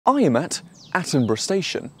I am at Attenborough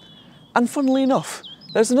station, and funnily enough,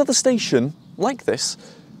 there's another station like this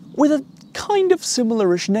with a kind of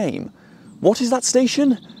similar-ish name. What is that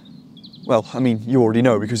station? Well, I mean, you already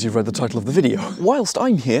know because you've read the title of the video. Whilst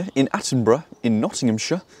I'm here in Attenborough, in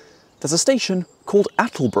Nottinghamshire, there's a station called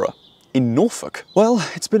Attleborough in Norfolk. Well,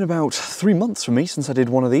 it's been about 3 months for me since I did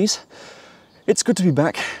one of these. It's good to be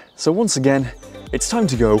back, so once again, it's time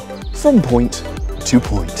to go from point to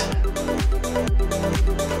point.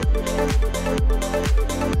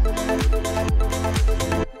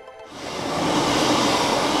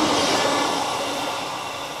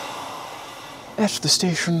 At the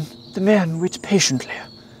station, the man waits patiently,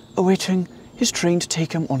 awaiting his train to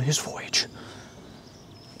take him on his voyage.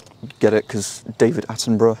 Get it? Because David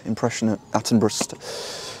Attenborough impression at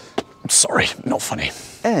Attenborough. I'm sorry, not funny.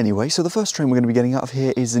 Anyway, so the first train we're going to be getting out of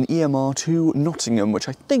here is an EMR to Nottingham, which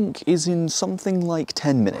I think is in something like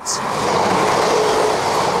 10 minutes.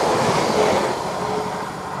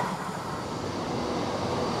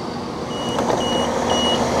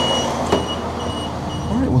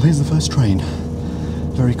 Alright, well here's the first train.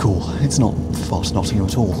 Very cool. It's not far to Nottingham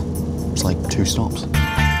at all. It's like 2 stops.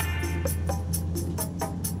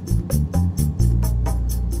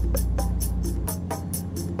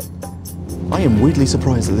 I am weirdly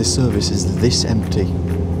surprised that this service is this empty.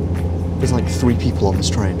 There's like 3 people on this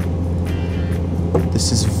train.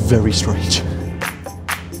 This is very strange.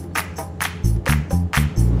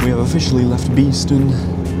 We have officially left Beeston.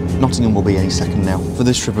 Nottingham will be any second now. For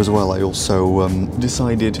this trip as well, I also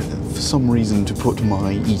decided for some reason to put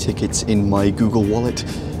my e-tickets in my Google Wallet.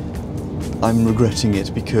 I'm regretting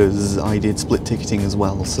it because I did split ticketing as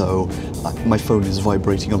well, so my phone is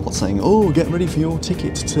vibrating a lot saying, oh, get ready for your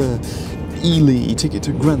ticket to Ely, ticket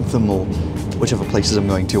to Grantham, or whichever places I'm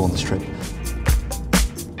going to on this trip.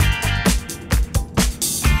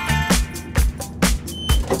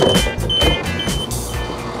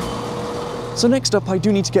 So next up, I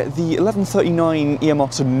do need to get the 11:39 EMR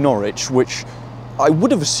to Norwich, which I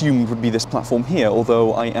would have assumed would be this platform here,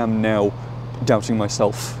 although I am now doubting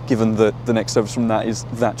myself, given that the next service from that is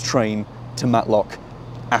that train to Matlock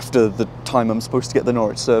after the time I'm supposed to get the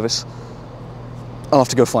Norwich service. I'll have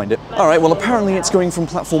to go find it. Alright, well apparently it's going from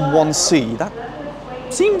platform 1C. That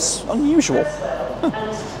seems unusual.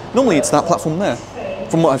 Normally it's that platform there,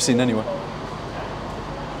 from what I've seen anyway.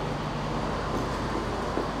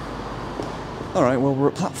 Alright, well we're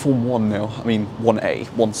at platform 1 now. I mean 1A,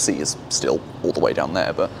 1C is still all the way down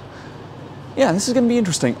there, but yeah, this is going to be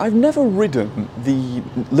interesting. I've never ridden the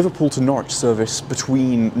Liverpool to Norwich service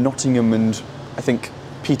between Nottingham and, I think,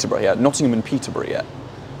 Peterborough, yeah, Nottingham and Peterborough yet.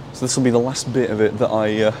 So this will be the last bit of it that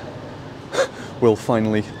I will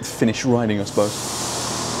finally finish riding, I suppose.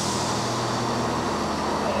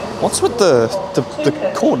 What's with the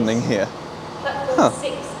cordoning here? Huh.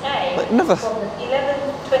 Like, never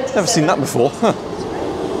seen that before. Huh.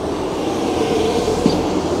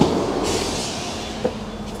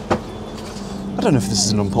 I don't know if this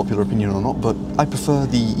is an unpopular opinion or not, but I prefer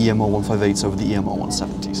the EMR 158s over the EMR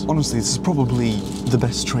 170s. Honestly, this is probably the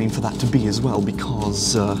best train for that to be as well,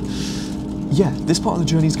 because, yeah, this part of the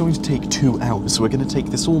journey is going to take 2 hours, so we're going to take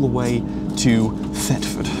this all the way to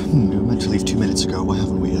Thetford. We were meant to leave 2 minutes ago, why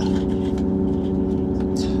haven't we?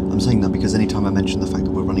 I'm saying that because anytime I mention the fact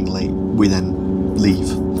that we're running late, we then leave.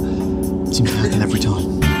 It seems to happen every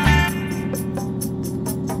time.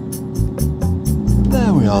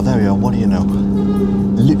 There we are, what do you know?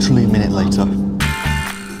 Literally a minute later.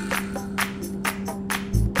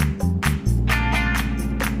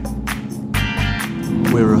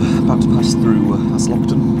 We're about to pass through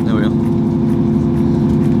Aslockton. There we are.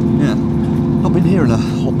 Yeah, not been here in a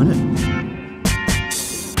hot minute.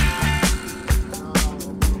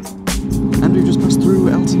 And we've just passed through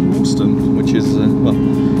Elton Morstan, which is, well,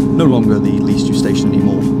 no longer the least used station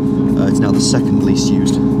anymore. It's now the 2nd least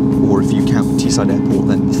used, or if you count Teesside Airport,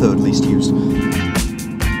 then 3rd least used.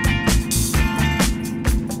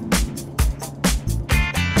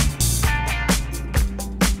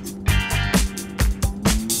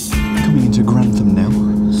 Coming into Grantham now,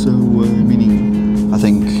 so meaning I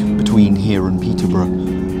think between here and Peterborough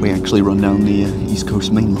we actually run down the East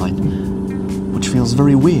Coast Main Line, which feels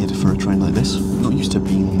very weird for a train like this. I'm not used to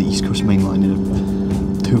being on the East Coast Main Line in a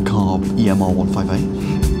 2-car EMR 158.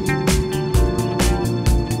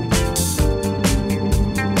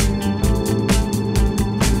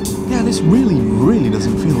 This really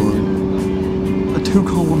doesn't feel right. A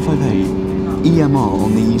 2-car 158 EMR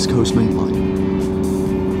on the East Coast Main Line.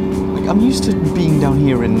 Like, I'm used to being down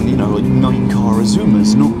here in, you know, like 9-car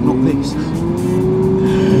Azumas, not this.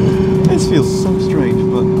 This feels so strange,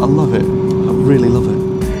 but I love it. I really love it.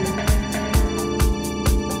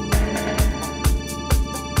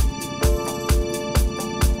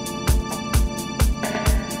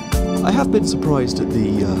 I have been surprised at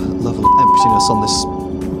the level of emptiness on this.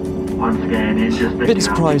 Once again, it's just Been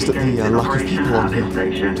surprised at the lack of people on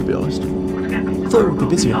here, to be honest. Thought it would be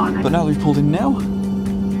busier, but now we've pulled in now,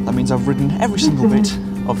 that means I've ridden every single bit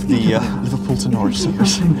of the Liverpool to Norwich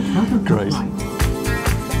service. Great.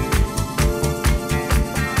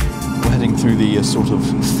 We're heading through the sort of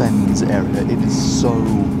fens area. It is so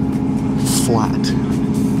flat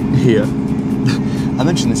here. I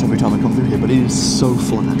mention this every time I come through here, but it is so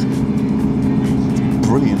flat. It's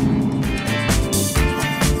brilliant.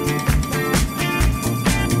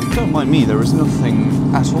 Don't mind me, there is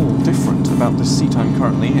nothing at all different about this seat I'm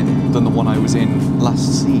currently in than the one I was in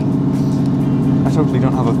last scene. I totally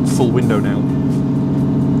don't have a full window now.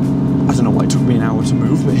 I don't know why it took me an hour to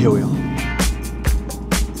move, but here we are.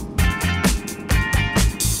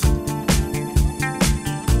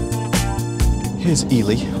 Here's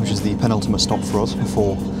Ely, which is the penultimate stop for us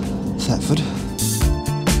before Thetford.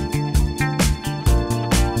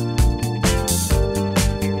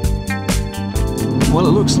 Well,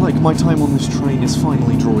 it looks like my time on this train is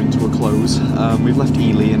finally drawing to a close. We've left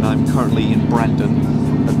Ely and I'm currently in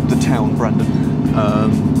Brandon, the town Brandon,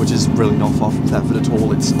 which is really not far from Thetford at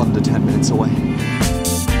all. It's under 10 minutes away.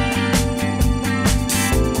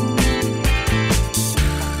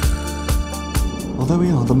 Well, there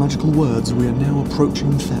we are, the magical words. We are now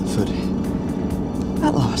approaching Thetford.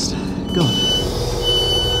 At last. God.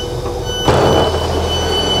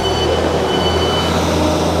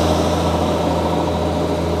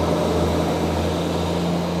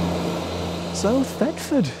 So,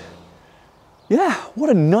 Thetford. Yeah,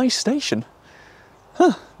 what a nice station.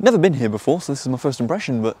 Huh, never been here before, so this is my first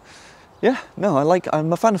impression, but yeah, no,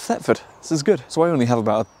 I'm a fan of Thetford. This is good. So I only have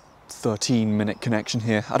about a 13-minute connection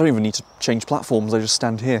here. I don't even need to change platforms, I just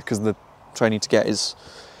stand here, because the train I need to get is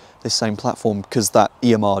this same platform, because that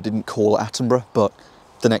EMR didn't call at Attenborough, but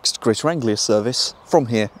the next Greater Anglia service from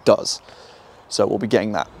here does. So we'll be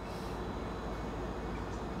getting that.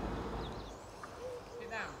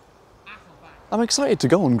 I'm excited to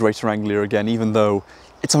go on Greater Anglia again, even though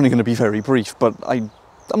it's only going to be very brief, but I'm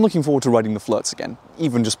looking forward to riding the flirts again,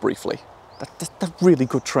 even just briefly. They're really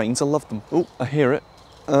good trains, I love them. Oh, I hear it.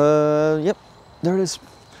 Yep, there it is.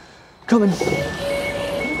 Coming.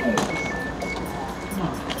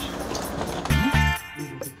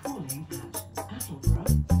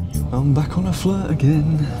 I'm back on a flirt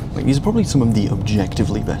again. Like, these are probably some of the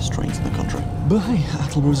objectively best trains in the country. But hey,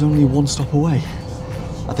 Attleborough's only one stop away.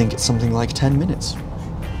 I think it's something like 10 minutes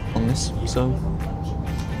on this, so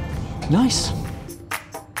nice.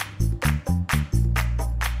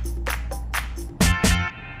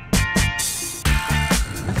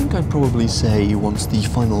 I think I'd probably say once the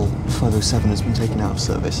final 507 has been taken out of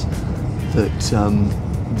service that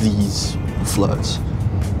these flirts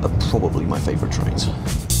are probably my favourite trains.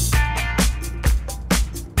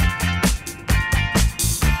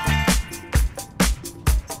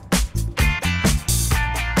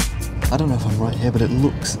 I don't know if I'm right here, but it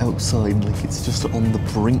looks outside like it's just on the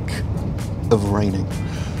brink of raining.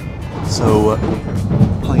 So,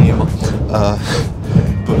 hi Emma.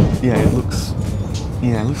 But yeah, it looks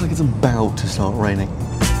like it's about to start raining.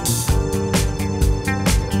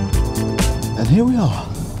 And here we are,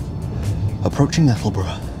 approaching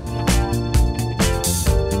Attleborough.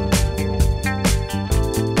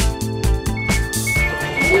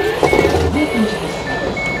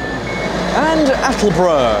 And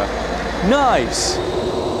Attleborough. Nice!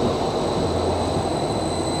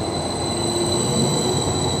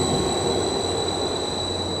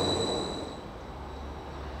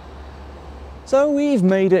 So we've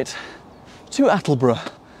made it to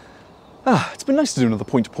Attleborough. It's been nice to do another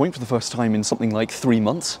point-to-point for the first time in something like 3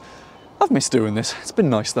 months. I've missed doing this. It's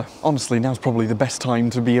been nice though. Honestly, now's probably the best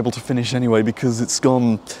time to be able to finish anyway because it's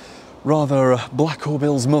gone rather Black or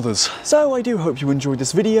Bill's mothers. So I do hope you enjoyed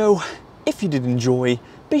this video. If you did enjoy,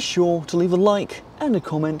 be sure to leave a like and a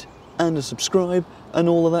comment and a subscribe and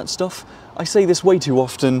all of that stuff. I say this way too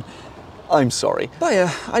often, I'm sorry. But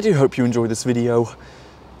yeah, I do hope you enjoyed this video.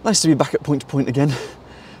 Nice to be back at Point to Point again.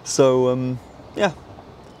 So, yeah,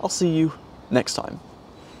 I'll see you next time.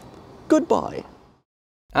 Goodbye.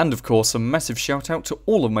 And of course, a massive shout out to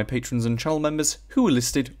all of my patrons and channel members who are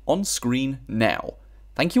listed on screen now.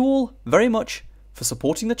 Thank you all very much for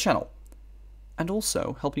supporting the channel. And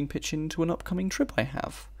also helping pitch into an upcoming trip I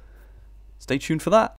have. Stay tuned for that.